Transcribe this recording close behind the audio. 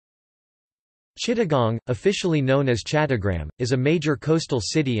Chittagong, officially known as Chattogram, is a major coastal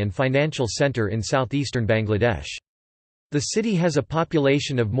city and financial centre in southeastern Bangladesh. The city has a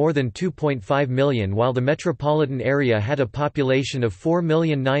population of more than 2.5 million while the metropolitan area had a population of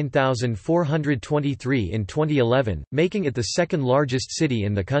 4,009,423 in 2011, making it the second largest city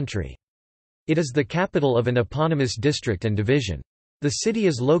in the country. It is the capital of an eponymous district and division. The city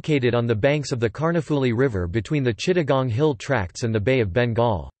is located on the banks of the Karnaphuli River between the Chittagong Hill Tracts and the Bay of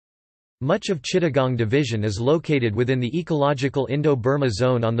Bengal. Much of Chittagong Division is located within the ecological Indo-Burma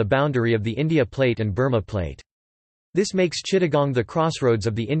zone on the boundary of the India Plate and Burma Plate. This makes Chittagong the crossroads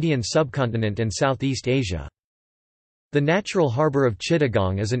of the Indian subcontinent and Southeast Asia. The natural harbour of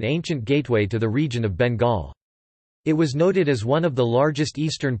Chittagong is an ancient gateway to the region of Bengal. It was noted as one of the largest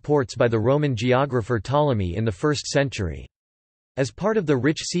eastern ports by the Roman geographer Ptolemy in the 1st century. As part of the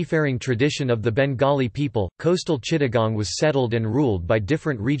rich seafaring tradition of the Bengali people, coastal Chittagong was settled and ruled by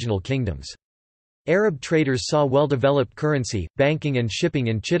different regional kingdoms. Arab traders saw well-developed currency, banking and shipping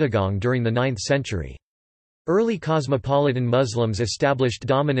in Chittagong during the 9th century. Early cosmopolitan Muslims established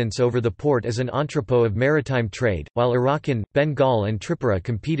dominance over the port as an entrepôt of maritime trade, while Arakan, Bengal and Tripura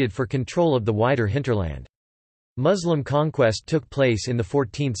competed for control of the wider hinterland. Muslim conquest took place in the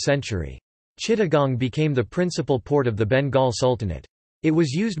 14th century. Chittagong became the principal port of the Bengal Sultanate. It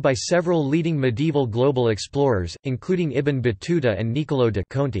was used by several leading medieval global explorers, including Ibn Battuta and Niccolò de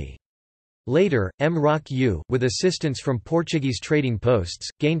Conti. Later, Mrauk U, with assistance from Portuguese trading posts,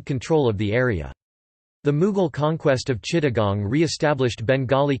 gained control of the area. The Mughal conquest of Chittagong re-established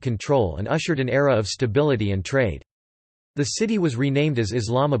Bengali control and ushered an era of stability and trade. The city was renamed as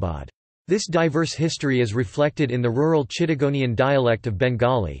Islamabad. This diverse history is reflected in the rural Chittagonian dialect of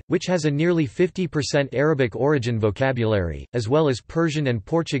Bengali, which has a nearly 50% Arabic origin vocabulary, as well as Persian and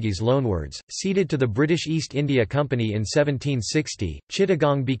Portuguese loanwords. Ceded to the British East India Company in 1760,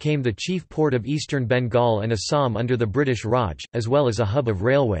 Chittagong became the chief port of Eastern Bengal and Assam under the British Raj, as well as a hub of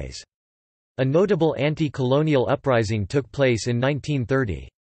railways. A notable anti-colonial uprising took place in 1930.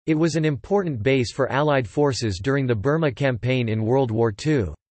 It was an important base for Allied forces during the Burma Campaign in World War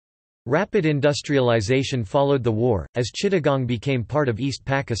II. Rapid industrialization followed the war, as Chittagong became part of East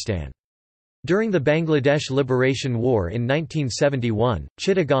Pakistan. During the Bangladesh Liberation War in 1971,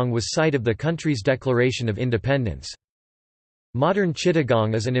 Chittagong was site of the country's declaration of independence. Modern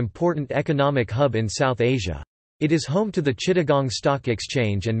Chittagong is an important economic hub in South Asia. It is home to the Chittagong Stock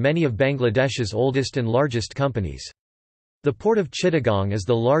Exchange and many of Bangladesh's oldest and largest companies. The port of Chittagong is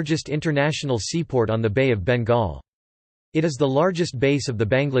the largest international seaport on the Bay of Bengal. It is the largest base of the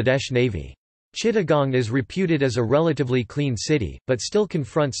Bangladesh Navy. Chittagong is reputed as a relatively clean city, but still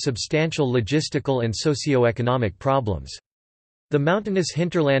confronts substantial logistical and socio-economic problems. The mountainous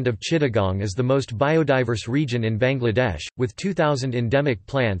hinterland of Chittagong is the most biodiverse region in Bangladesh, with 2,000 endemic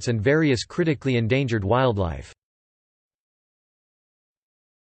plants and various critically endangered wildlife.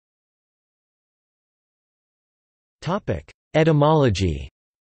 Etymology.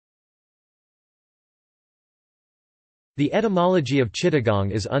 The etymology of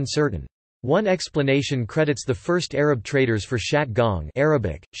Chittagong is uncertain. One explanation credits the first Arab traders for Shat Gong,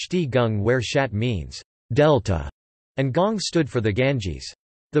 Arabic, Shti Gung, where Shat means delta, and Gong stood for the Ganges.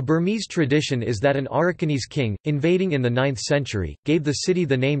 The Burmese tradition is that an Arakanese king, invading in the 9th century, gave the city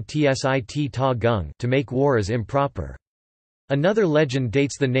the name Tsit Ta Gung to make war as improper. Another legend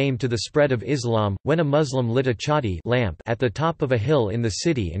dates the name to the spread of Islam, when a Muslim lit a chati lamp at the top of a hill in the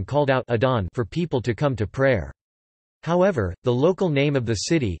city and called out adhan for people to come to prayer. However, the local name of the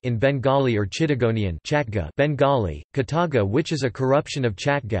city in Bengali or Chittagonian Chatga Bengali, Kataga, which is a corruption of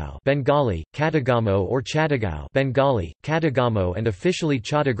Chatgao Bengali, Katagamo or Chattagao Bengali, Katagamo, and officially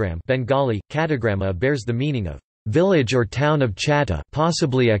Chattogram Bengali, Chattogram, bears the meaning of village or town of Chatta,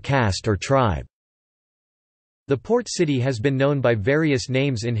 possibly a caste or tribe. The port city has been known by various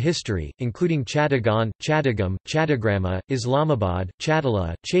names in history, including Chittagong, Chattagam, Chattogram, Islamabad,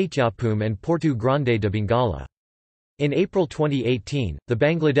 Chattala, Chaityapum and Porto Grande de Bengala. In April 2018, the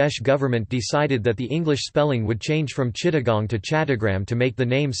Bangladesh government decided that the English spelling would change from Chittagong to Chattogram to make the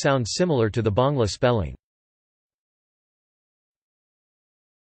name sound similar to the Bangla spelling.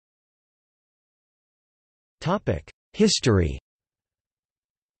 History.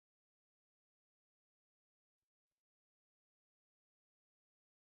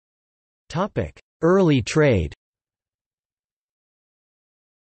 Early trade.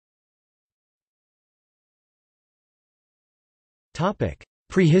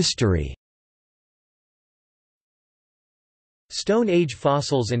 Prehistory. Stone Age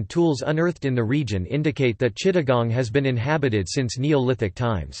fossils and tools unearthed in the region indicate that Chittagong has been inhabited since Neolithic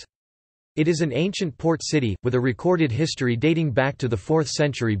times. It is an ancient port city, with a recorded history dating back to the 4th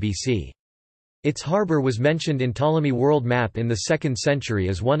century BC. Its harbour was mentioned in Ptolemy world map in the 2nd century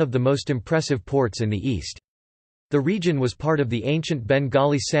as one of the most impressive ports in the east. The region was part of the ancient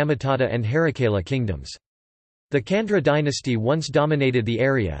Bengali Samotata and Harakala kingdoms. The Kandra dynasty once dominated the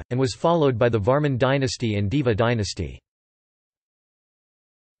area, and was followed by the Varman dynasty and Deva dynasty.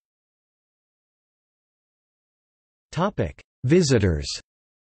 Visitors.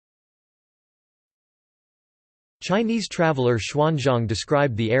 Chinese traveller Xuanzang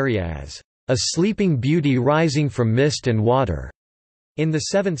described the area as a sleeping beauty rising from mist and water. In the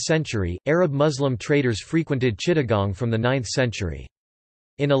 7th century, Arab Muslim traders frequented Chittagong from the 9th century.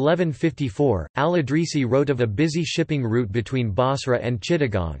 In 1154, al-Idrisi wrote of a busy shipping route between Basra and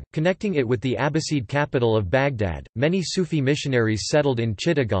Chittagong, connecting it with the Abbasid capital of Baghdad. Many Sufi missionaries settled in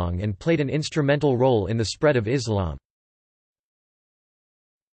Chittagong and played an instrumental role in the spread of Islam.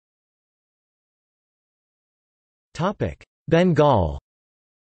 Bengal.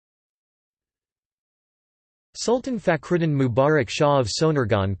 Sultan Fakhruddin Mubarak Shah of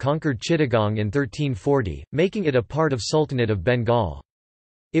Sonargaon conquered Chittagong in 1340, making it a part of Sultanate of Bengal.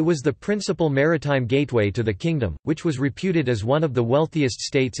 It was the principal maritime gateway to the kingdom, which was reputed as one of the wealthiest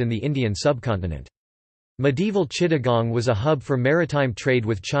states in the Indian subcontinent. Medieval Chittagong was a hub for maritime trade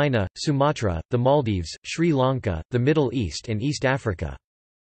with China, Sumatra, the Maldives, Sri Lanka, the Middle East and East Africa.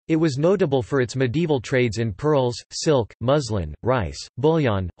 It was notable for its medieval trades in pearls, silk, muslin, rice,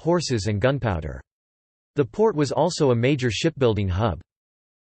 bullion, horses and gunpowder. The port was also a major shipbuilding hub.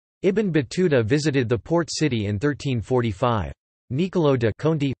 Ibn Battuta visited the port city in 1345. Niccolò de'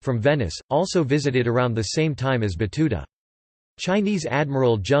 Conti, from Venice, also visited around the same time as Battuta. Chinese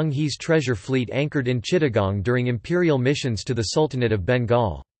Admiral Zheng He's treasure fleet anchored in Chittagong during imperial missions to the Sultanate of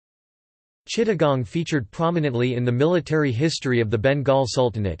Bengal. Chittagong featured prominently in the military history of the Bengal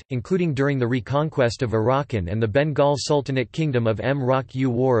Sultanate, including during the reconquest of Arakan and the Bengal Sultanate Kingdom of Mrauk U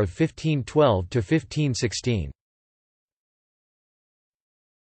War of 1512–1516.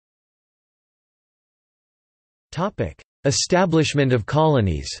 Establishment of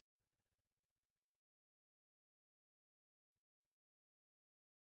colonies.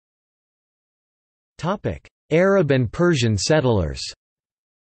 Arab and Persian settlers.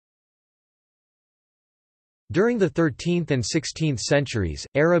 During the 13th and 16th centuries,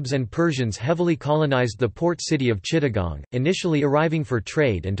 Arabs and Persians heavily colonized the port city of Chittagong, initially arriving for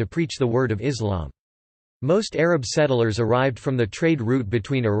trade and to preach the word of Islam. Most Arab settlers arrived from the trade route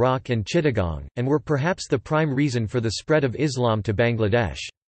between Iraq and Chittagong, and were perhaps the prime reason for the spread of Islam to Bangladesh.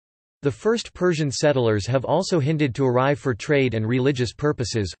 The first Persian settlers have also hinted to arrive for trade and religious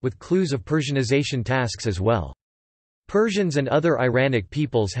purposes, with clues of Persianization tasks as well. Persians and other Iranic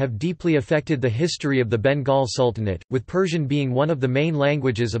peoples have deeply affected the history of the Bengal Sultanate, with Persian being one of the main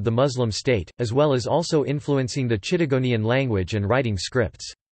languages of the Muslim state, as well as also influencing the Chittagonian language and writing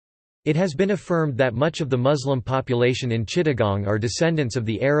scripts. It has been affirmed that much of the Muslim population in Chittagong are descendants of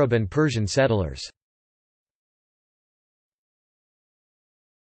the Arab and Persian settlers.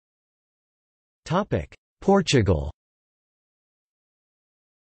 Portugal.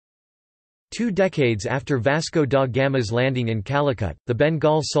 2 decades after Vasco da Gama's landing in Calicut, the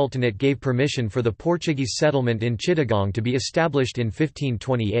Bengal Sultanate gave permission for the Portuguese settlement in Chittagong to be established in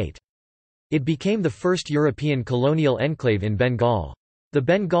 1528. It became the first European colonial enclave in Bengal. The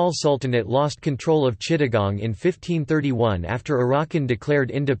Bengal Sultanate lost control of Chittagong in 1531 after Arakan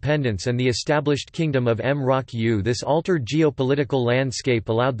declared independence and the established Kingdom of Mrauk U. This altered geopolitical landscape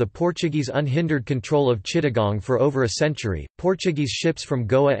allowed the Portuguese unhindered control of Chittagong for over a century. Portuguese ships from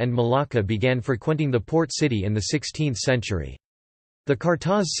Goa and Malacca began frequenting the port city in the 16th century. The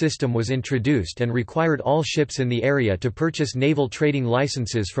cartaz system was introduced and required all ships in the area to purchase naval trading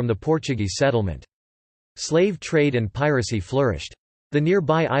licenses from the Portuguese settlement. Slave trade and piracy flourished. The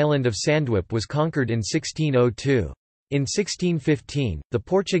nearby island of Sandwip was conquered in 1602. In 1615, the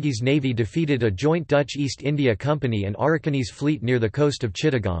Portuguese navy defeated a joint Dutch East India Company and Arakanese fleet near the coast of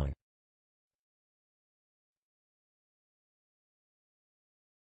Chittagong.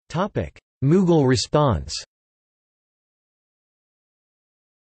 Mughal response.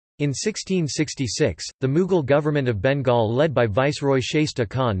 In 1666, the Mughal government of Bengal led by Viceroy Shaista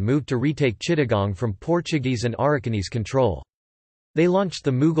Khan moved to retake Chittagong from Portuguese and Arakanese control. They launched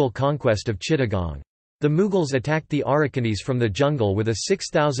the Mughal conquest of Chittagong. The Mughals attacked the Arakanese from the jungle with a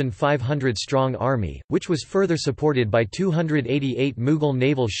 6,500-strong army, which was further supported by 288 Mughal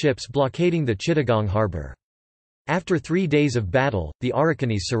naval ships blockading the Chittagong harbour. After 3 days of battle, the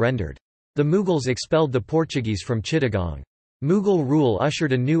Arakanese surrendered. The Mughals expelled the Portuguese from Chittagong. Mughal rule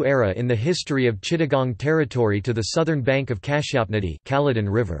ushered a new era in the history of Chittagong territory to the southern bank of Kashyapnadi Caledon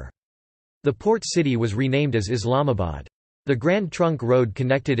River. The port city was renamed as Islamabad. The Grand Trunk Road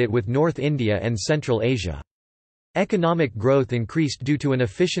connected it with North India and Central Asia. Economic growth increased due to an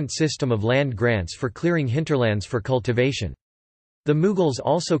efficient system of land grants for clearing hinterlands for cultivation. The Mughals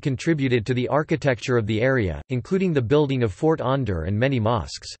also contributed to the architecture of the area, including the building of Fort Aundur and many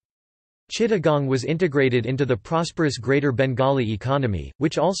mosques. Chittagong was integrated into the prosperous Greater Bengali economy,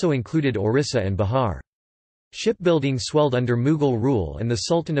 which also included Orissa and Bihar. Shipbuilding swelled under Mughal rule, and the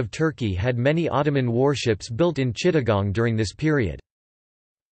Sultan of Turkey had many Ottoman warships built in Chittagong during this period.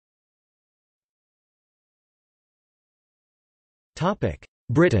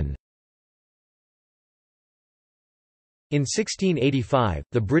 Britain. In 1685,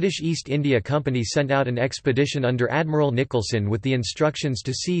 the British East India Company sent out an expedition under Admiral Nicholson with the instructions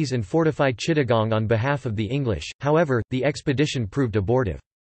to seize and fortify Chittagong on behalf of the English. However, the expedition proved abortive.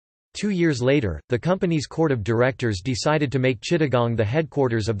 2 years later, the company's court of directors decided to make Chittagong the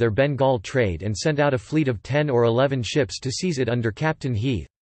headquarters of their Bengal trade and sent out a fleet of 10 or 11 ships to seize it under Captain Heath.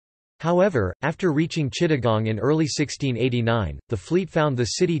 However, after reaching Chittagong in early 1689, the fleet found the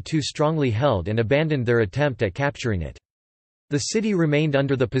city too strongly held and abandoned their attempt at capturing it. The city remained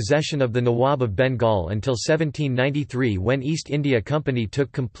under the possession of the Nawab of Bengal until 1793, when East India Company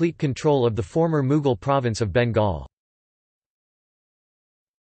took complete control of the former Mughal province of Bengal.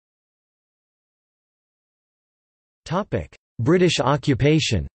 British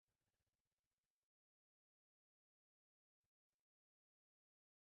occupation.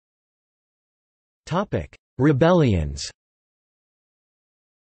 Rebellions.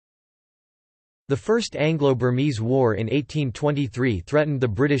 The First Anglo-Burmese War in 1823 threatened the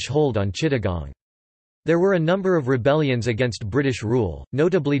British hold on Chittagong. There were a number of rebellions against British rule,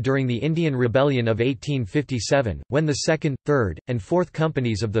 notably during the Indian Rebellion of 1857, when the 2nd, 3rd, and 4th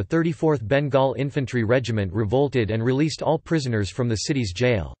Companies of the 34th Bengal Infantry Regiment revolted and released all prisoners from the city's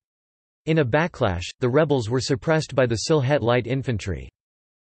jail. In a backlash, the rebels were suppressed by the Sylhet Light Infantry.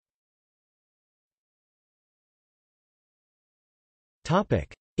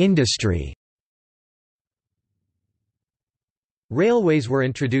 Industry. Railways were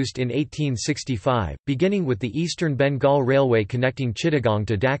introduced in 1865, beginning with the Eastern Bengal Railway connecting Chittagong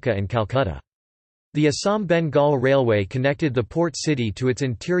to Dhaka and Calcutta. The Assam Bengal Railway connected the port city to its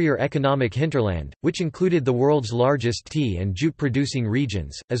interior economic hinterland, which included the world's largest tea and jute-producing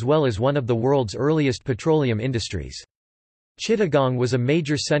regions, as well as one of the world's earliest petroleum industries. Chittagong was a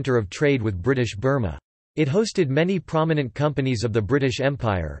major centre of trade with British Burma. It hosted many prominent companies of the British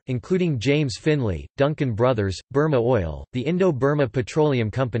Empire, including James Finlay, Duncan Brothers, Burma Oil, the Indo-Burma Petroleum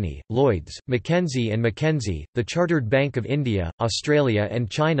Company, Lloyds, Mackenzie and Mackenzie, the Chartered Bank of India, Australia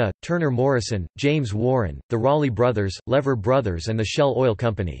and China, Turner Morrison, James Warren, the Raleigh Brothers, Lever Brothers and the Shell Oil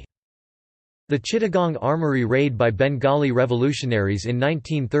Company. The Chittagong Armoury raid by Bengali revolutionaries in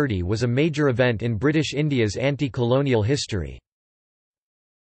 1930 was a major event in British India's anti-colonial history.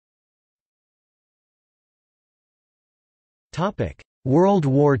 World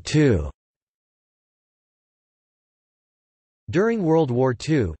War II. During World War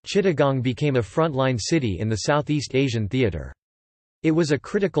II, Chittagong became a frontline city in the Southeast Asian theatre. It was a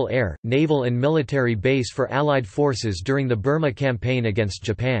critical air, naval and military base for Allied forces during the Burma Campaign against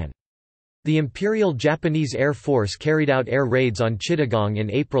Japan. The Imperial Japanese Air Force carried out air raids on Chittagong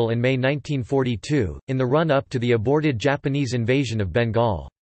in April and May 1942, in the run-up to the aborted Japanese invasion of Bengal.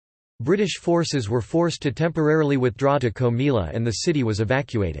 British forces were forced to temporarily withdraw to Comilla and the city was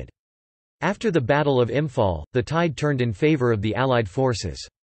evacuated. After the Battle of Imphal, the tide turned in favour of the Allied forces.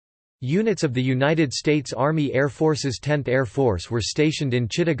 Units of the United States Army Air Force's 10th Air Force were stationed in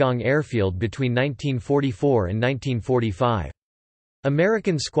Chittagong Airfield between 1944 and 1945.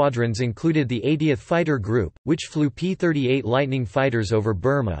 American squadrons included the 80th Fighter Group, which flew P-38 Lightning fighters over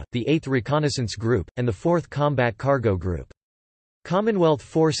Burma, the 8th Reconnaissance Group, and the 4th Combat Cargo Group. Commonwealth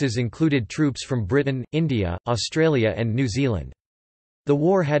forces included troops from Britain, India, Australia and New Zealand. The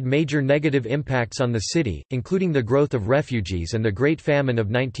war had major negative impacts on the city, including the growth of refugees and the Great Famine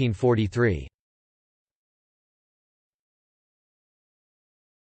of 1943.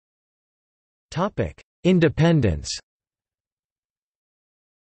 Independence.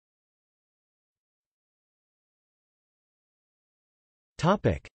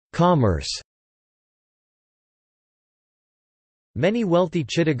 Commerce. Many wealthy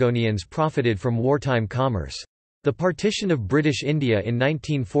Chittagonians profited from wartime commerce. The partition of British India in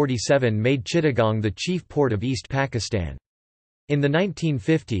 1947 made Chittagong the chief port of East Pakistan. In the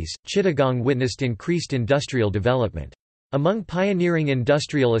 1950s, Chittagong witnessed increased industrial development. Among pioneering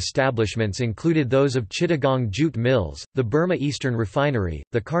industrial establishments included those of Chittagong Jute Mills, the Burma Eastern Refinery,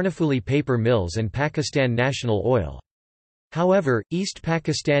 the Karnaphuli Paper Mills and Pakistan National Oil. However, East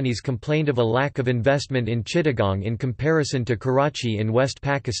Pakistanis complained of a lack of investment in Chittagong in comparison to Karachi in West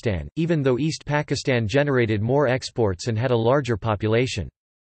Pakistan, even though East Pakistan generated more exports and had a larger population.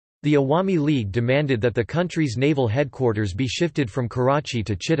 The Awami League demanded that the country's naval headquarters be shifted from Karachi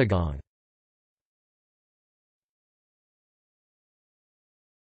to Chittagong.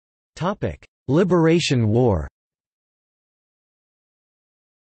 Liberation War.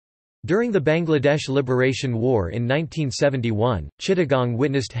 During the Bangladesh Liberation War in 1971, Chittagong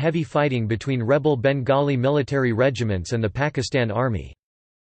witnessed heavy fighting between rebel Bengali military regiments and the Pakistan Army.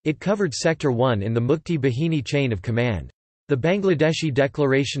 It covered Sector 1 in the Mukti Bahini chain of command. The Bangladeshi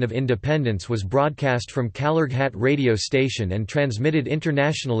Declaration of Independence was broadcast from Kalurghat radio station and transmitted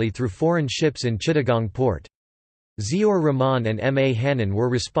internationally through foreign ships in Chittagong port. Ziaur Rahman and M. A. Hannan were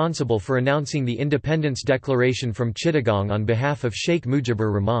responsible for announcing the Independence Declaration from Chittagong on behalf of Sheikh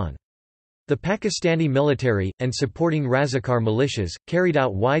Mujibur Rahman. The Pakistani military, and supporting Razakar militias, carried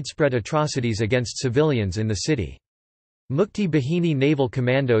out widespread atrocities against civilians in the city. Mukti Bahini naval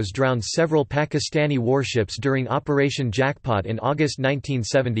commandos drowned several Pakistani warships during Operation Jackpot in August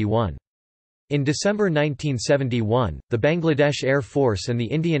 1971. In December 1971, the Bangladesh Air Force and the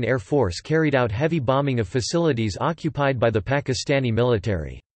Indian Air Force carried out heavy bombing of facilities occupied by the Pakistani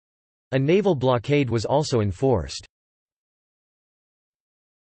military. A naval blockade was also enforced.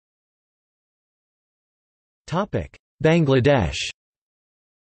 Bangladesh.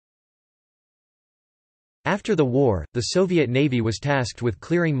 After the war, the Soviet Navy was tasked with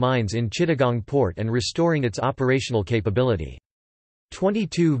clearing mines in Chittagong port and restoring its operational capability.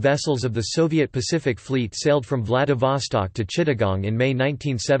 22 vessels of the Soviet Pacific Fleet sailed from Vladivostok to Chittagong in May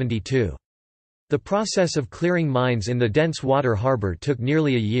 1972. The process of clearing mines in the dense water harbor took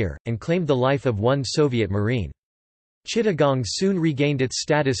nearly a year, and claimed the life of one Soviet Marine. Chittagong soon regained its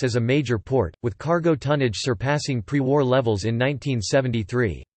status as a major port, with cargo tonnage surpassing pre-war levels in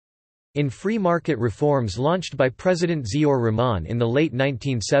 1973. In free market reforms launched by President Ziaur Rahman in the late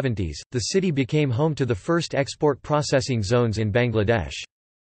 1970s, the city became home to the first export processing zones in Bangladesh.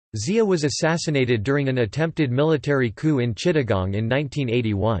 Zia was assassinated during an attempted military coup in Chittagong in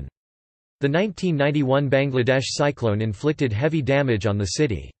 1981. The 1991 Bangladesh cyclone inflicted heavy damage on the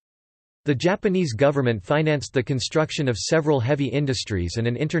city. The Japanese government financed the construction of several heavy industries and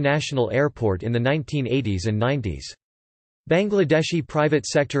an international airport in the 1980s and 90s. Bangladeshi private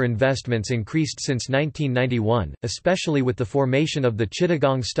sector investments increased since 1991, especially with the formation of the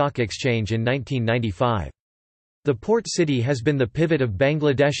Chittagong Stock Exchange in 1995. The port city has been the pivot of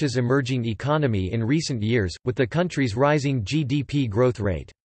Bangladesh's emerging economy in recent years, with the country's rising GDP growth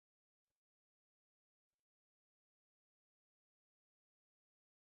rate.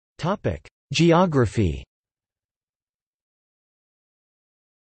 Geography.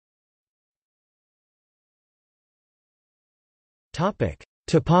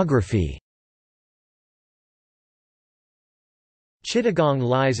 Topography. Chittagong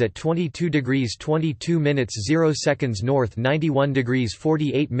lies at 22 degrees 22 minutes 0 seconds north, 91 degrees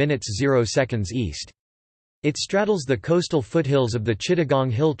 48 minutes 0 seconds east. It straddles the coastal foothills of the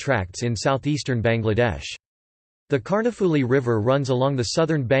Chittagong Hill Tracts in southeastern Bangladesh. The Karnaphuli River runs along the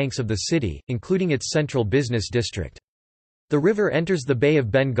southern banks of the city, including its central business district. The river enters the Bay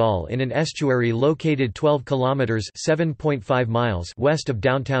of Bengal in an estuary located 12 kilometers (7.5 miles) west of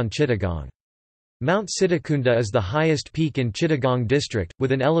downtown Chittagong. Mount Sitakunda is the highest peak in Chittagong district,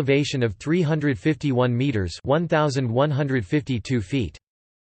 with an elevation of 351 meters (1,152 feet).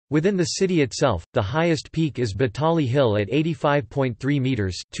 Within the city itself, the highest peak is Batali Hill at 85.3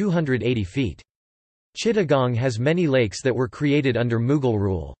 meters (280 feet). Chittagong has many lakes that were created under Mughal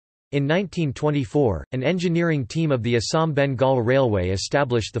rule. In 1924, an engineering team of the Assam-Bengal Railway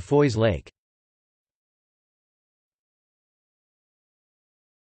established the Foy's Lake.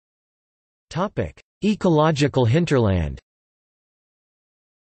 Ecological hinterland.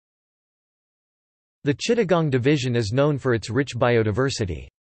 The Chittagong Division is known for its rich biodiversity.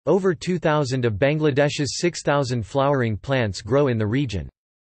 Over 2,000 of Bangladesh's 6,000 flowering plants grow in the region.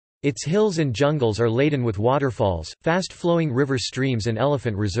 Its hills and jungles are laden with waterfalls, fast-flowing river streams and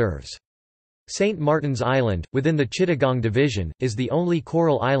elephant reserves. St. Martin's Island, within the Chittagong Division, is the only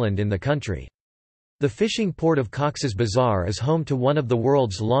coral island in the country. The fishing port of Cox's Bazar is home to one of the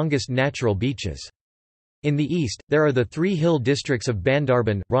world's longest natural beaches. In the east, there are the three hill districts of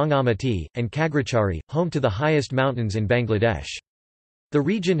Bandarban, Rangamati, and Kagrachari, home to the highest mountains in Bangladesh. The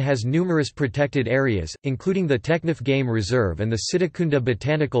region has numerous protected areas, including the Teknaf Game Reserve and the Sitakunda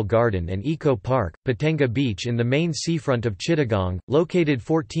Botanical Garden and Eco Park. Patenga Beach in the main seafront of Chittagong, located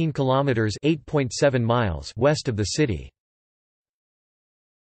 14 kilometers (8.7 miles) west of the city.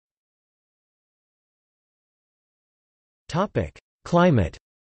 Climate.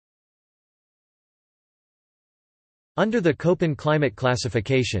 Under the Köppen climate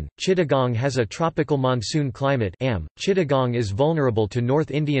classification, Chittagong has a tropical monsoon climate (AM). Chittagong is vulnerable to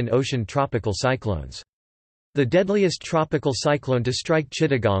North Indian Ocean tropical cyclones. The deadliest tropical cyclone to strike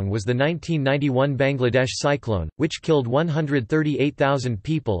Chittagong was the 1991 Bangladesh cyclone, which killed 138,000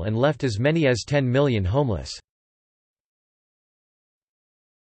 people and left as many as 10 million homeless.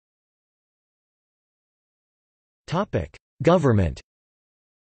 Government.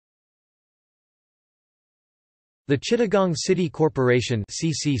 The Chittagong City Corporation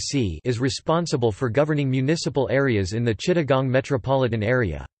 (CCC) is responsible for governing municipal areas in the Chittagong metropolitan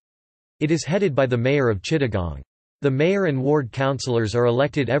area. It is headed by the mayor of Chittagong. The mayor and ward councillors are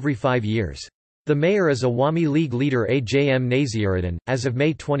elected every 5 years. The mayor is Awami League leader Ajm Naziruddin, as of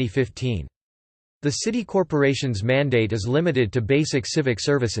May 2015. The city corporation's mandate is limited to basic civic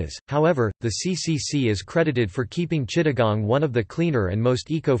services, however, the CCC is credited for keeping Chittagong one of the cleaner and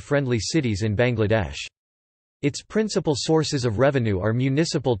most eco-friendly cities in Bangladesh. Its principal sources of revenue are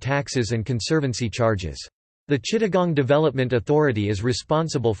municipal taxes and conservancy charges. The Chittagong Development Authority is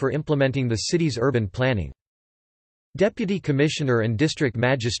responsible for implementing the city's urban planning. Deputy Commissioner and District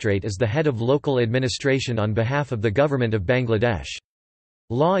Magistrate is the head of local administration on behalf of the Government of Bangladesh.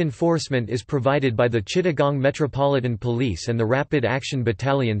 Law enforcement is provided by the Chittagong Metropolitan Police and the Rapid Action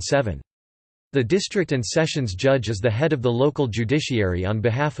Battalion 7. The District and Sessions Judge is the head of the local judiciary on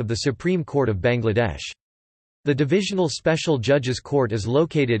behalf of the Supreme Court of Bangladesh. The Divisional Special Judges Court is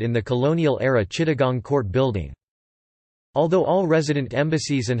located in the colonial-era Chittagong Court building. Although all resident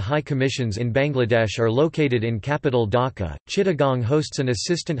embassies and high commissions in Bangladesh are located in capital Dhaka, Chittagong hosts an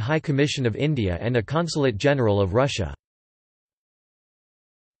Assistant High Commission of India and a Consulate General of Russia.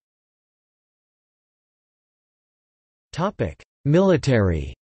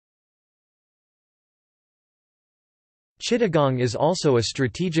 Military. Chittagong is also a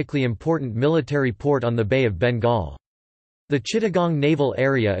strategically important military port on the Bay of Bengal. The Chittagong Naval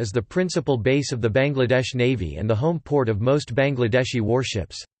Area is the principal base of the Bangladesh Navy and the home port of most Bangladeshi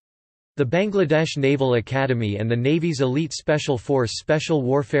warships. The Bangladesh Naval Academy and the Navy's Elite Special Force Special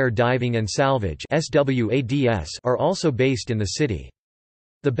Warfare Diving and Salvage are also based in the city.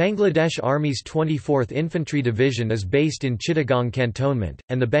 The Bangladesh Army's 24th Infantry Division is based in Chittagong Cantonment,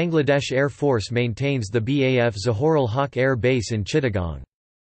 and the Bangladesh Air Force maintains the BAF Zahorul Haq Air Base in Chittagong.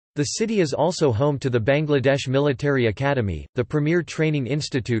 The city is also home to the Bangladesh Military Academy, the premier training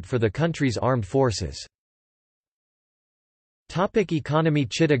institute for the country's armed forces. Economy.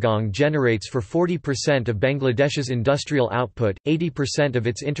 Chittagong generates for 40% of Bangladesh's industrial output, 80% of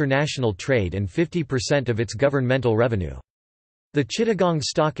its international trade and 50% of its governmental revenue. The Chittagong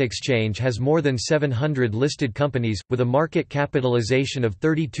Stock Exchange has more than 700 listed companies, with a market capitalization of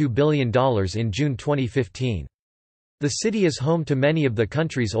 $32 billion in June 2015. The city is home to many of the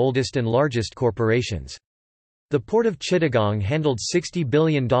country's oldest and largest corporations. The Port of Chittagong handled $60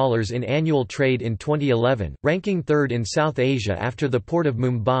 billion in annual trade in 2011, ranking third in South Asia after the Port of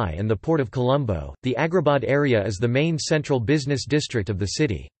Mumbai and the Port of Colombo. The Agrabad area is the main central business district of the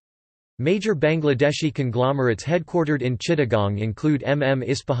city. Major Bangladeshi conglomerates headquartered in Chittagong include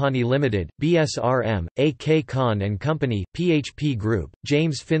Isfahani Limited, BSRM, A.K. Khan & Company, PHP Group,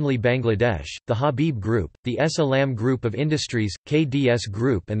 James Finley Bangladesh, the Habib Group, the Alam Group of Industries, KDS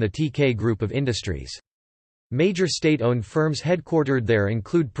Group and the TK Group of Industries. Major state-owned firms headquartered there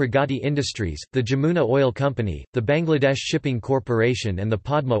include Pragati Industries, the Jamuna Oil Company, the Bangladesh Shipping Corporation and the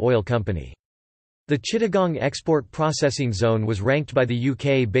Padma Oil Company. The Chittagong Export Processing Zone was ranked by the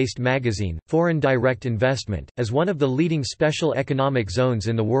UK-based magazine, Foreign Direct Investment, as one of the leading special economic zones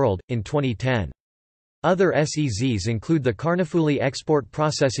in the world, in 2010. Other SEZs include the Karnaphuli Export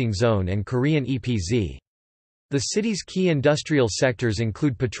Processing Zone and Korean EPZ. The city's key industrial sectors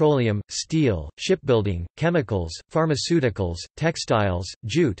include petroleum, steel, shipbuilding, chemicals, pharmaceuticals, textiles,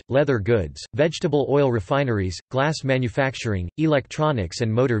 jute, leather goods, vegetable oil refineries, glass manufacturing, electronics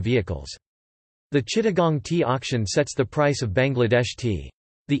and motor vehicles. The Chittagong Tea Auction sets the price of Bangladesh tea.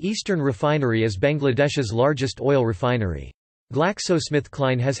 The Eastern Refinery is Bangladesh's largest oil refinery.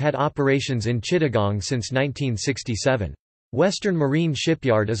 GlaxoSmithKline has had operations in Chittagong since 1967. Western Marine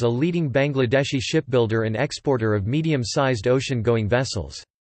Shipyard is a leading Bangladeshi shipbuilder and exporter of medium-sized ocean-going vessels.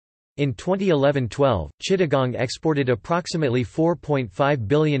 In 2011-12, Chittagong exported approximately $4.5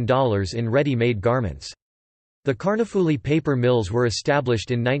 billion in ready-made garments. The Karnaphuli paper mills were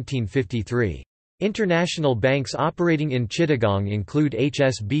established in 1953. International banks operating in Chittagong include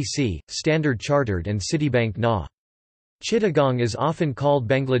HSBC, Standard Chartered and Citibank NA. Chittagong is often called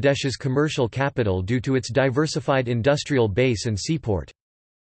Bangladesh's commercial capital due to its diversified industrial base and seaport.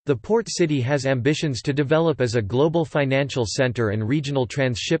 The port city has ambitions to develop as a global financial center and regional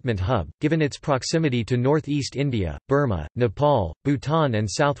transshipment hub, given its proximity to northeast India, Burma, Nepal, Bhutan and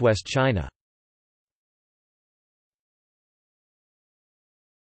southwest China.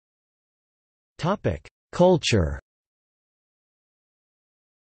 Culture.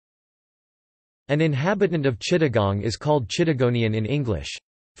 An inhabitant of Chittagong is called Chittagonian in English.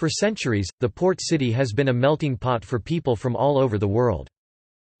 For centuries, the port city has been a melting pot for people from all over the world.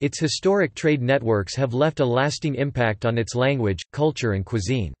 Its historic trade networks have left a lasting impact on its language, culture and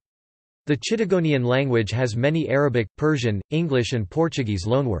cuisine. The Chittagonian language has many Arabic, Persian, English and Portuguese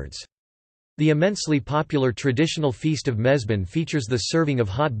loanwords. The immensely popular traditional feast of Mezban features the serving of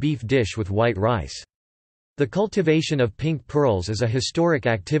hot beef dish with white rice. The cultivation of pink pearls is a historic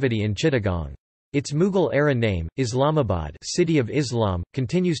activity in Chittagong. Its Mughal-era name, Islamabad, City of Islam,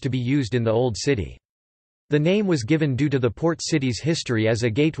 continues to be used in the Old City. The name was given due to the port city's history as a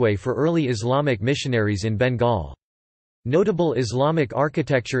gateway for early Islamic missionaries in Bengal. Notable Islamic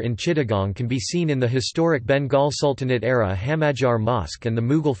architecture in Chittagong can be seen in the historic Bengal Sultanate era Hamajar Mosque and the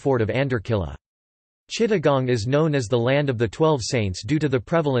Mughal fort of Anderkilla. Chittagong is known as the Land of the 12 Saints due to the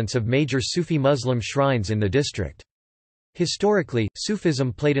prevalence of major Sufi Muslim shrines in the district. Historically,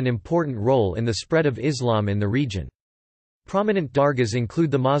 Sufism played an important role in the spread of Islam in the region. Prominent dargahs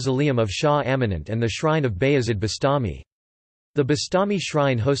include the mausoleum of Shah Amanat and the shrine of Bayazid Bastami. The Bastami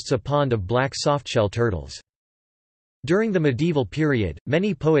shrine hosts a pond of black softshell turtles. During the medieval period,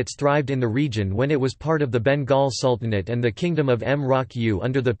 many poets thrived in the region when it was part of the Bengal Sultanate and the Kingdom of Mrauk U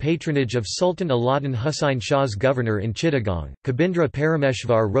under the patronage of Sultan Alauddin Husain Shah's governor in Chittagong. Kabindra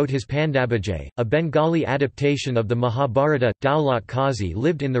Parameshvar wrote his Pandabajay, a Bengali adaptation of the Mahabharata. Daulat Qazi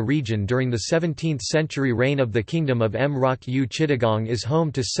lived in the region during the 17th century reign of the Kingdom of Mrauk U. Chittagong is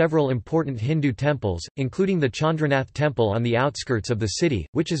home to several important Hindu temples, including the Chandranath temple on the outskirts of the city,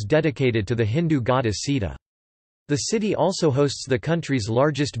 which is dedicated to the Hindu goddess Sita. The city also hosts the country's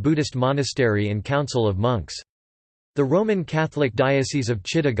largest Buddhist monastery and council of monks. The Roman Catholic Diocese of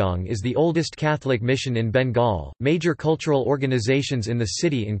Chittagong is the oldest Catholic mission in Bengal. Major cultural organizations in the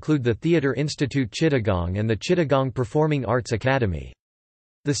city include the Theatre Institute Chittagong and the Chittagong Performing Arts Academy.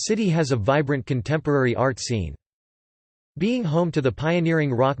 The city has a vibrant contemporary art scene. Being home to the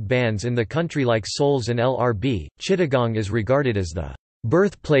pioneering rock bands in the country like Souls and LRB, Chittagong is regarded as the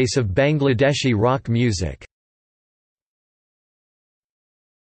birthplace of Bangladeshi rock music.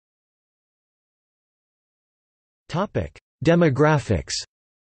 Demographics.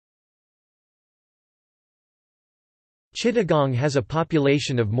 Chittagong has a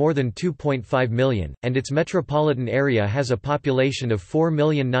population of more than 2.5 million, and its metropolitan area has a population of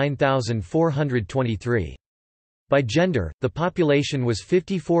 4,009,423. By gender, the population was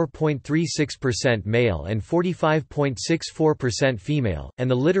 54.36% male and 45.64% female,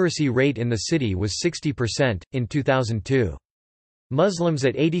 and the literacy rate in the city was 60%, in 2002. Muslims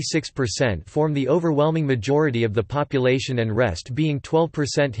at 86% form the overwhelming majority of the population, and rest being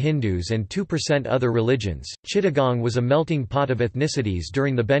 12% Hindus and 2% other religions. Chittagong was a melting pot of ethnicities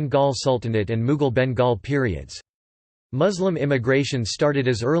during the Bengal Sultanate and Mughal Bengal periods. Muslim immigration started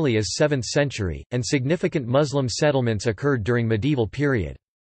as early as 7th century, and significant Muslim settlements occurred during medieval period.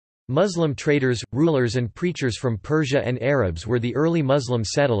 Muslim traders, rulers and preachers from Persia and Arabs were the early Muslim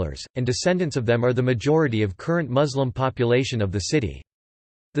settlers, and descendants of them are the majority of current Muslim population of the city.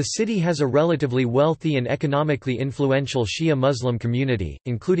 The city has a relatively wealthy and economically influential Shia Muslim community,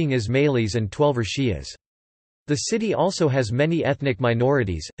 including Ismailis and Twelver Shias. The city also has many ethnic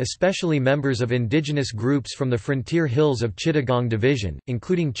minorities, especially members of indigenous groups from the frontier hills of Chittagong Division,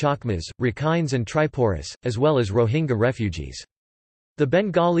 including Chakmas, Rakhines and Tripuras, as well as Rohingya refugees. The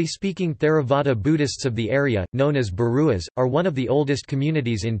Bengali-speaking Theravada Buddhists of the area, known as Baruas, are one of the oldest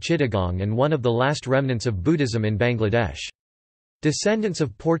communities in Chittagong and one of the last remnants of Buddhism in Bangladesh. Descendants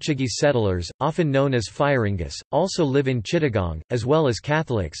of Portuguese settlers, often known as Firingas, also live in Chittagong, as well as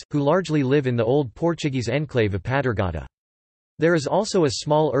Catholics, who largely live in the old Portuguese enclave of Padargada. There is also a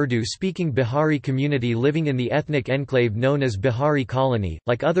small Urdu-speaking Bihari community living in the ethnic enclave known as Bihari Colony.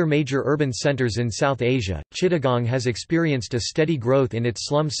 Like other major urban centers in South Asia, Chittagong has experienced a steady growth in its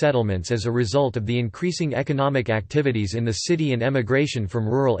slum settlements as a result of the increasing economic activities in the city and emigration from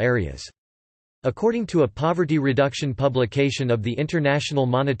rural areas. According to a poverty reduction publication of the International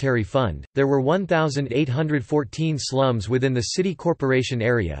Monetary Fund, there were 1,814 slums within the city corporation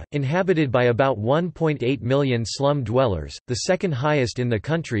area, inhabited by about 1.8 million slum dwellers, the second highest in the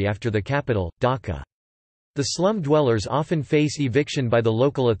country after the capital, Dhaka. The slum dwellers often face eviction by the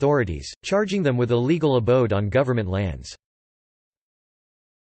local authorities, charging them with illegal abode on government lands.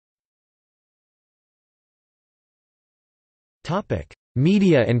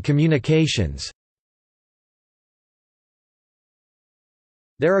 Media and communications.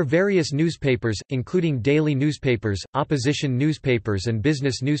 There are various newspapers, including daily newspapers, opposition newspapers and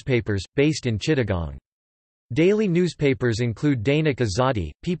business newspapers, based in Chittagong. Daily newspapers include Dainik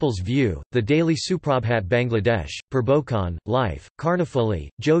Azadi, People's View, the Daily Suprabhat Bangladesh, Purbokan, Life, Karnaphuli,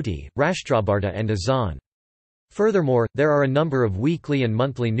 Jyoti, Rashtrabarta and Azan. Furthermore, there are a number of weekly and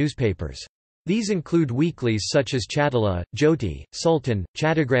monthly newspapers. These include weeklies such as Chattogram, Jyoti, Sultan,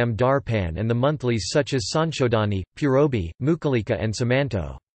 Chattogram Darpan and the monthlies such as Sanshodhani, Purobi, Mukhalika and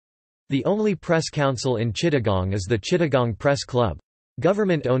Samanto. The only press council in Chittagong is the Chittagong Press Club.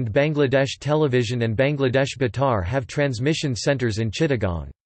 Government-owned Bangladesh Television and Bangladesh Betar have transmission centres in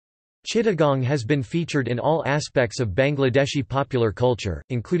Chittagong. Chittagong has been featured in all aspects of Bangladeshi popular culture,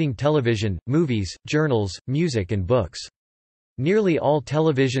 including television, movies, journals, music and books. Nearly all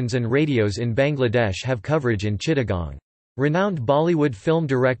televisions and radios in Bangladesh have coverage in Chittagong. Renowned Bollywood film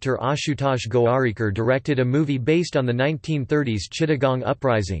director Ashutosh Gowarikar directed a movie based on the 1930s Chittagong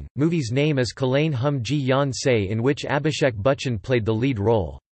Uprising. Movie's name is Kalain Hum Ji Yan Se, in which Abhishek Bachchan played the lead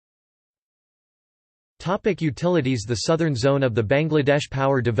role. Topic: Utilities. The southern zone of the Bangladesh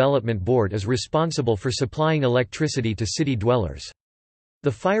Power Development Board is responsible for supplying electricity to city dwellers.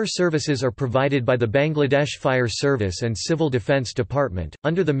 The fire services are provided by the Bangladesh Fire Service and Civil Defence Department.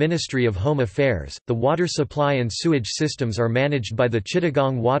 Under the Ministry of Home Affairs, the water supply and sewage systems are managed by the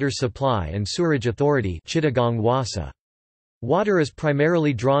Chittagong Water Supply and Sewerage Authority (Chittagong Wasa). Water is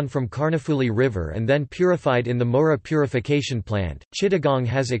primarily drawn from Karnaphuli River and then purified in the Mora Purification Plant. Chittagong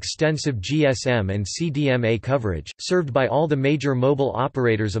has extensive GSM and CDMA coverage, served by all the major mobile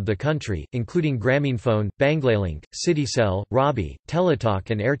operators of the country, including Grameenphone, Banglalink, Citycell, Robi, Teletalk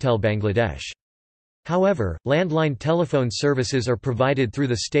and Airtel Bangladesh. However, landline telephone services are provided through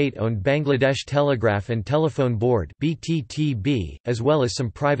the state-owned Bangladesh Telegraph and Telephone Board (BTTB), as well as some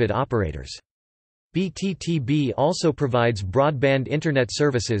private operators. BTTB also provides broadband Internet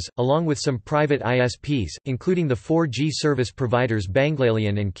services, along with some private ISPs, including the 4G service providers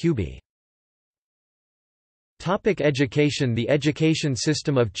Banglalian and QB. Education. The education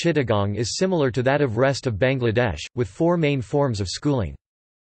system of Chittagong is similar to that of rest of Bangladesh, with four main forms of schooling.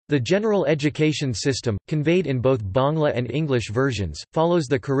 The general education system, conveyed in both Bangla and English versions, follows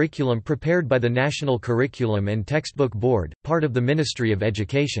the curriculum prepared by the National Curriculum and Textbook Board, part of the Ministry of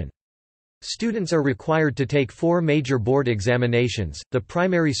Education. Students are required to take four major board examinations: the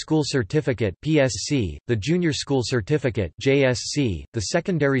Primary School Certificate (PSC), the Junior School Certificate (JSC), the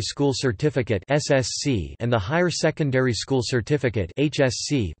Secondary School Certificate (SSC), and the Higher Secondary School Certificate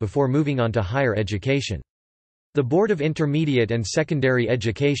 (HSC) before moving on to higher education. The Board of Intermediate and Secondary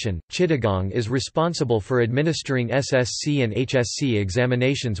Education, Chittagong, is responsible for administering SSC and HSC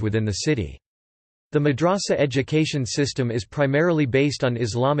examinations within the city. The madrasa education system is primarily based on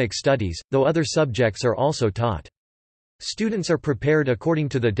Islamic studies, though other subjects are also taught. Students are prepared according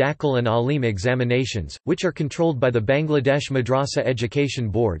to the Dakhil and Alim examinations, which are controlled by the Bangladesh Madrasa Education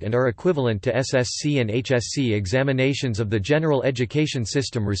Board and are equivalent to SSC and HSC examinations of the general education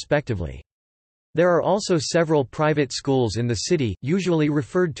system respectively. There are also several private schools in the city, usually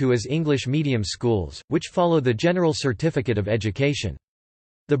referred to as English medium schools, which follow the General Certificate of Education.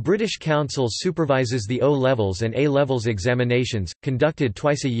 The British Council supervises the O-levels and A-levels examinations, conducted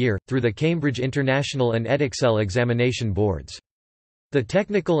twice a year, through the Cambridge International and Edexcel examination boards. The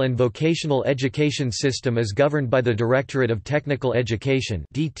technical and vocational education system is governed by the Directorate of Technical Education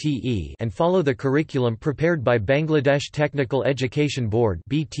and follow the curriculum prepared by Bangladesh Technical Education Board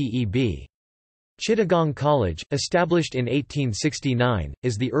 (BTEB). Chittagong College, established in 1869,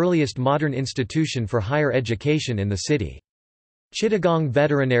 is the earliest modern institution for higher education in the city. Chittagong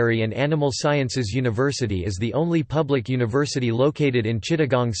Veterinary and Animal Sciences University is the only public university located in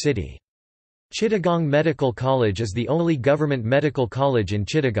Chittagong City. Chittagong Medical College is the only government medical college in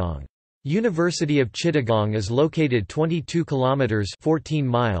Chittagong. University of Chittagong is located 22 kilometers (14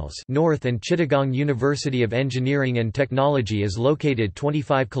 miles) north and Chittagong University of Engineering and Technology is located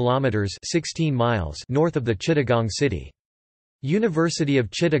 25 kilometers (16 miles) north of the Chittagong city. University of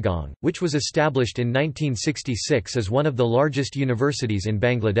Chittagong, which was established in 1966, is one of the largest universities in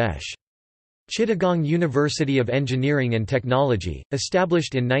Bangladesh. Chittagong University of Engineering and Technology,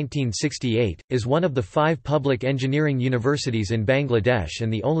 established in 1968, is one of the 5 public engineering universities in Bangladesh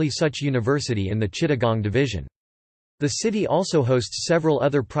and the only such university in the Chittagong Division. The city also hosts several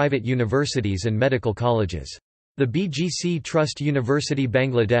other private universities and medical colleges. The BGC Trust University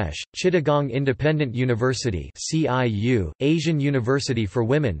Bangladesh, Chittagong Independent University (CIU), Asian University for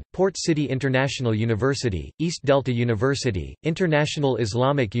Women, Port City International University, East Delta University, International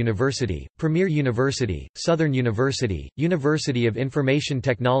Islamic University, Premier University, Southern University, University of Information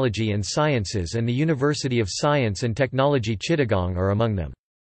Technology and Sciences and the University of Science and Technology Chittagong are among them.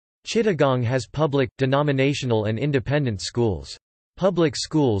 Chittagong has public, denominational and independent schools. Public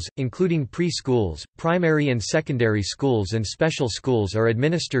schools, including preschools, primary and secondary schools and special schools are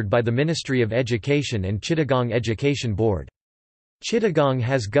administered by the Ministry of Education and Chittagong Education Board. Chittagong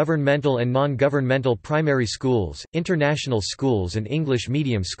has governmental and non-governmental primary schools, international schools and English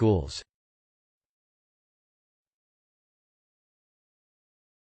medium schools.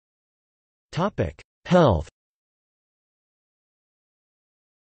 Health.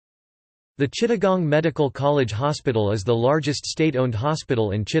 The Chittagong Medical College Hospital is the largest state-owned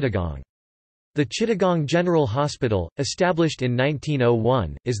hospital in Chittagong. The Chittagong General Hospital, established in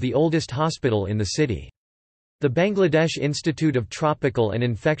 1901, is the oldest hospital in the city. The Bangladesh Institute of Tropical and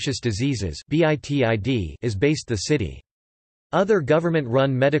Infectious Diseases is based the city. Other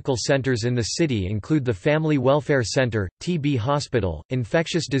government-run medical centers in the city include the Family Welfare Center, TB Hospital,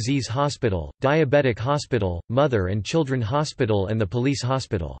 Infectious Disease Hospital, Diabetic Hospital, Mother and Children Hospital and the Police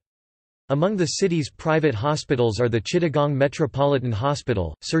Hospital. Among the city's private hospitals are the Chittagong Metropolitan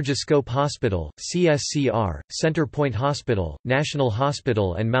Hospital, Surgiscope Hospital, CSCR, Centre Point Hospital, National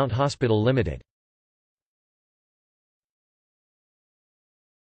Hospital and Mount Hospital Limited.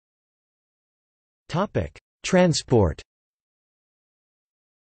 Transport.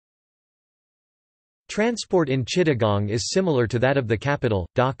 Transport in Chittagong is similar to that of the capital,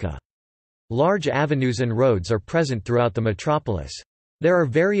 Dhaka. Large avenues and roads are present throughout the metropolis. There are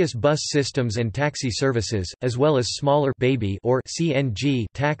various bus systems and taxi services, as well as smaller baby or CNG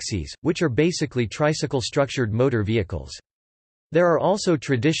taxis, which are basically tricycle-structured motor vehicles. There are also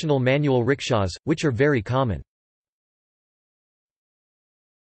traditional manual rickshaws, which are very common.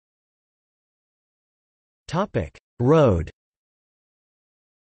 Road.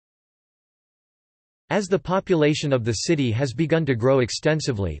 As the population of the city has begun to grow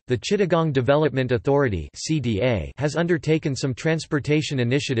extensively, the Chittagong Development Authority (CDA) has undertaken some transportation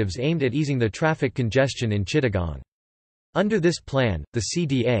initiatives aimed at easing the traffic congestion in Chittagong. Under this plan, the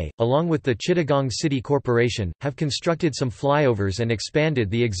CDA, along with the Chittagong City Corporation, have constructed some flyovers and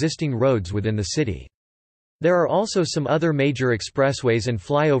expanded the existing roads within the city. There are also some other major expressways and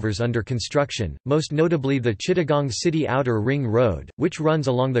flyovers under construction, most notably the Chittagong City Outer Ring Road, which runs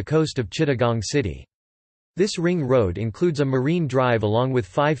along the coast of Chittagong City. This ring road includes a marine drive along with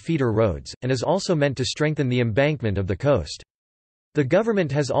 5 feeder roads, and is also meant to strengthen the embankment of the coast. The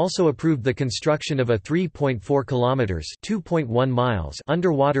government has also approved the construction of a 3.4 kilometers (2.1 miles)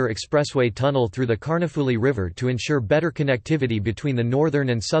 underwater expressway tunnel through the Karnaphuli River to ensure better connectivity between the northern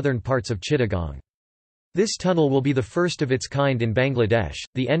and southern parts of Chittagong. This tunnel will be the first of its kind in Bangladesh.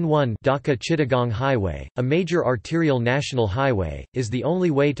 The N1 Dhaka-Chittagong Highway, a major arterial national highway, is the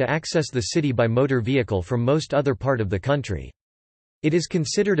only way to access the city by motor vehicle from most other part of the country. It is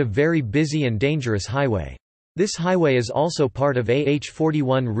considered a very busy and dangerous highway. This highway is also part of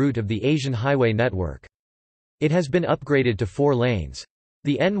AH41 route of the Asian Highway Network. It has been upgraded to 4 lanes.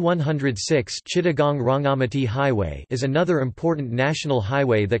 The N106 Chittagong-Rangamati Highway is another important national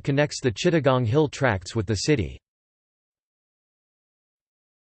highway that connects the Chittagong Hill Tracts with the city.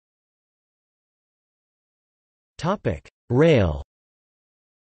 Rail.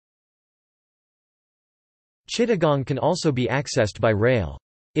 Chittagong can also be accessed by rail.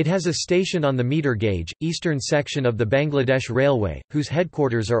 It has a station on the meter gauge, eastern section of the Bangladesh Railway, whose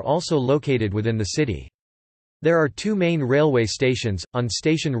headquarters are also located within the city. There are 2 main railway stations, on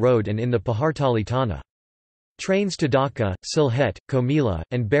Station Road and in the Pahartali Thana. Trains to Dhaka, Sylhet, Comilla,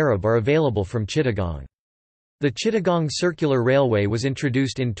 and Barab are available from Chittagong. The Chittagong Circular Railway was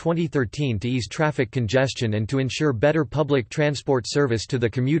introduced in 2013 to ease traffic congestion and to ensure better public transport service to the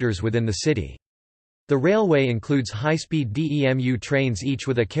commuters within the city. The railway includes high-speed DEMU trains each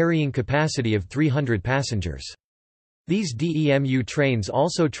with a carrying capacity of 300 passengers. These DEMU trains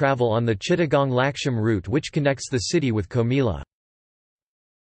also travel on the Chittagong-Laksham route which connects the city with Comilla.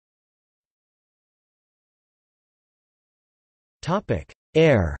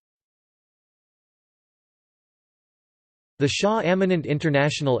 Air. The Shah Amanat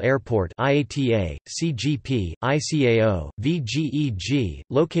International Airport IATA, CGP, ICAO, VGEG,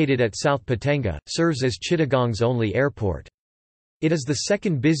 located at South Patenga, serves as Chittagong's only airport. It is the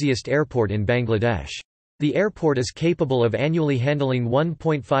second busiest airport in Bangladesh. The airport is capable of annually handling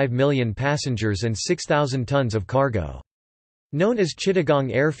 1.5 million passengers and 6,000 tons of cargo. Known as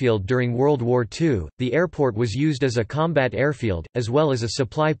Chittagong Airfield during World War II, the airport was used as a combat airfield, as well as a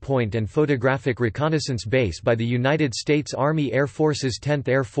supply point and photographic reconnaissance base by the United States Army Air Force's 10th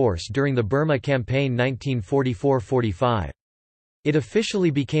Air Force during the Burma Campaign 1944–45. It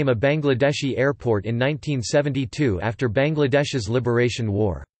officially became a Bangladeshi airport in 1972 after Bangladesh's Liberation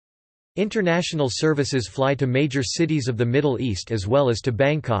War. International services fly to major cities of the Middle East as well as to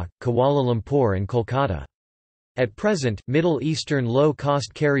Bangkok, Kuala Lumpur and Kolkata. At present, Middle Eastern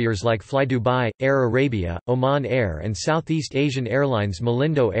low-cost carriers like FlyDubai, Air Arabia, Oman Air and Southeast Asian Airlines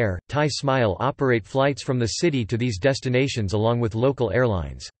Malindo Air, Thai Smile operate flights from the city to these destinations along with local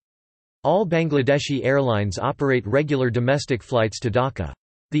airlines. All Bangladeshi airlines operate regular domestic flights to Dhaka.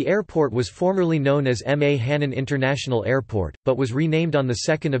 The airport was formerly known as M. A. Hannan International Airport, but was renamed on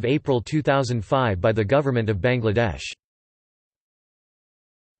 2 April 2005 by the Government of Bangladesh.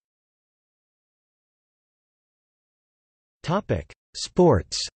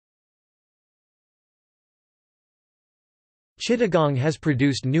 Sports. Chittagong has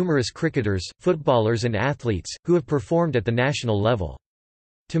produced numerous cricketers, footballers and athletes, who have performed at the national level.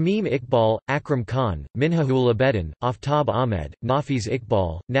 Tamim Iqbal, Akram Khan, Minhajul Abedin, Aftab Ahmed, Nafiz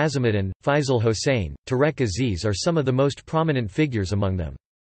Iqbal, Nazimuddin, Faisal Hossain, Tarek Aziz are some of the most prominent figures among them.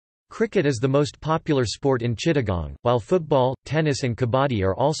 Cricket is the most popular sport in Chittagong, while football, tennis and kabaddi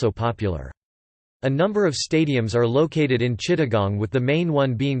are also popular. A number of stadiums are located in Chittagong with the main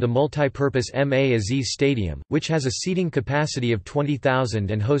one being the multi-purpose M. A. Aziz Stadium, which has a seating capacity of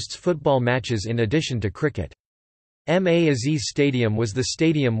 20,000 and hosts football matches in addition to cricket. M. A. Aziz Stadium was the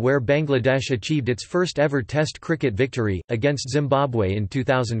stadium where Bangladesh achieved its first ever Test cricket victory, against Zimbabwe in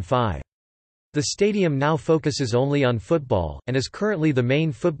 2005. The stadium now focuses only on football, and is currently the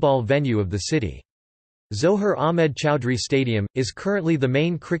main football venue of the city. Zohar Ahmed Chowdhury Stadium, is currently the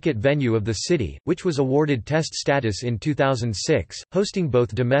main cricket venue of the city, which was awarded Test status in 2006, hosting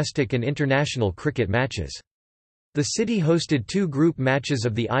both domestic and international cricket matches. The city hosted 2 group matches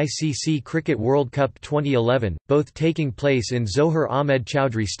of the ICC Cricket World Cup 2011, both taking place in Zohar Ahmed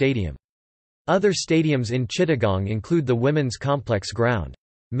Chowdhury Stadium. Other stadiums in Chittagong include the Women's Complex Ground.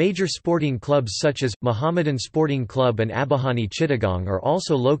 Major sporting clubs such as, Mohammedan Sporting Club and Abahani Chittagong are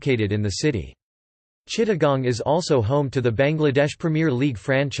also located in the city. Chittagong is also home to the Bangladesh Premier League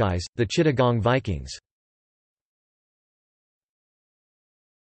franchise, the Chittagong Vikings.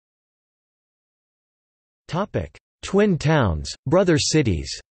 Twin towns, brother cities.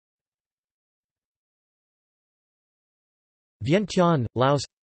 Vientiane, Laos.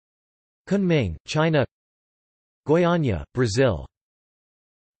 Kunming, China. Goiânia, Brazil.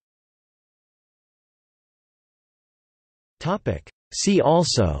 See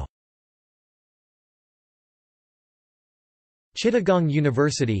also: Chittagong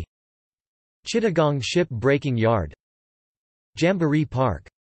University, Chittagong Ship Breaking Yard, Jamboree Park.